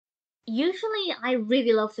Usually I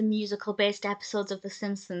really love the musical-based episodes of The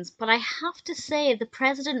Simpsons, but I have to say The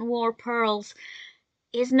President Wore Pearls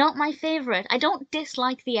is not my favourite. I don't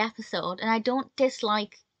dislike the episode, and I don't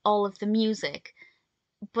dislike all of the music,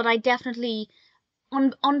 but I definitely,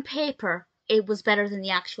 on paper, it was better than the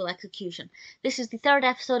actual execution. This is the third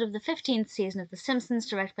episode of the 15th season of The Simpsons,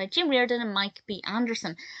 directed by Jim Reardon and Mike B.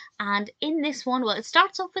 Anderson. And in this one, well, it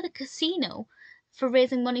starts off with a casino for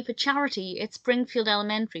raising money for charity at Springfield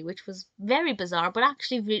Elementary, which was very bizarre, but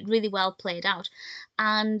actually really well played out.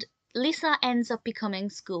 And Lisa ends up becoming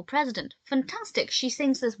school president. Fantastic. She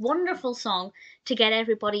sings this wonderful song to get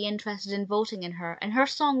everybody interested in voting in her, and her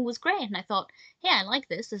song was great. And I thought, yeah, I like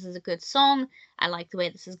this. This is a good song. I like the way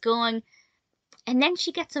this is going. And then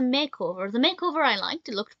she gets a makeover. The makeover I liked,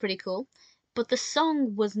 it looked pretty cool, but the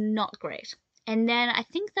song was not great. And then I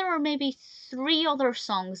think there are maybe 3 other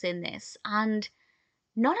songs in this, and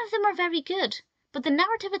none of them are very good. But the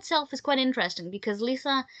narrative itself is quite interesting because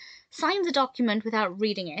Lisa signs a document without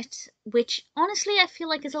reading it, which honestly I feel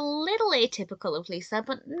like is a little atypical of Lisa,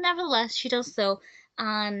 but nevertheless she does so,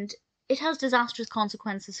 and it has disastrous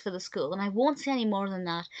consequences for the school, and I won't say any more than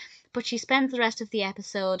that. But she spends the rest of the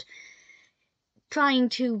episode trying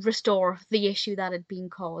to restore the issue that had been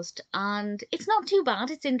caused, and it's not too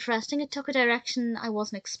bad. It's interesting. It took a direction I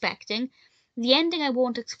wasn't expecting. The ending I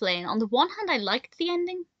won't explain. On the one hand, I liked the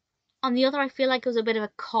ending. On the other, I feel like it was a bit of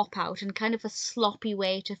a cop-out and kind of a sloppy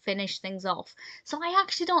way to finish things off. So I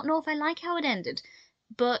actually don't know if I like how it ended.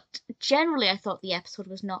 But generally, I thought the episode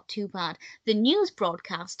was not too bad. The news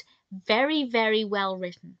broadcast, very, very well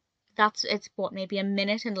written. It's what, maybe a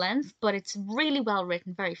minute in length, but it's really well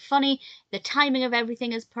written, very funny. The timing of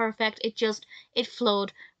everything is perfect. It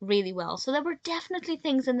flowed really well. So there were definitely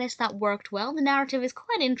things in this that worked well. The narrative is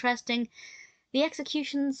quite interesting. The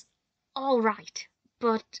execution's all right,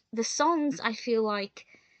 but the songs I feel like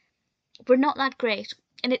were not that great.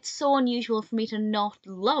 And it's so unusual for me to not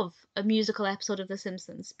love a musical episode of The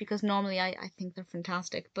Simpsons, because normally I think they're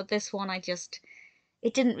fantastic. But this one,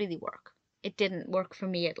 it didn't really work. It didn't work for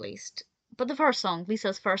me, at least. But the first song,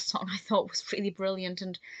 Lisa's first song, I thought was really brilliant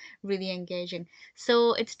and really engaging.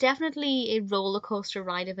 So it's definitely a roller coaster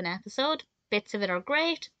ride of an episode. Bits of it are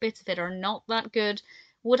great, bits of it are not that good.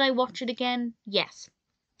 Would I watch it again? Yes.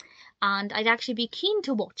 And I'd actually be keen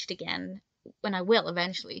to watch it again, when I will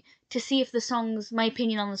eventually, to see if my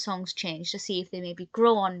opinion on the songs change, to see if they maybe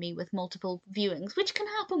grow on me with multiple viewings, which can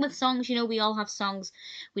happen with songs. You know, we all have songs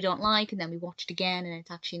we don't like, and then we watch it again, and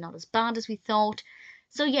it's actually not as bad as we thought.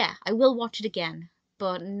 So yeah, I will watch it again,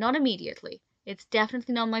 but not immediately. It's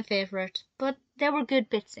definitely not my favourite, but there were good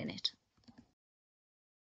bits in it.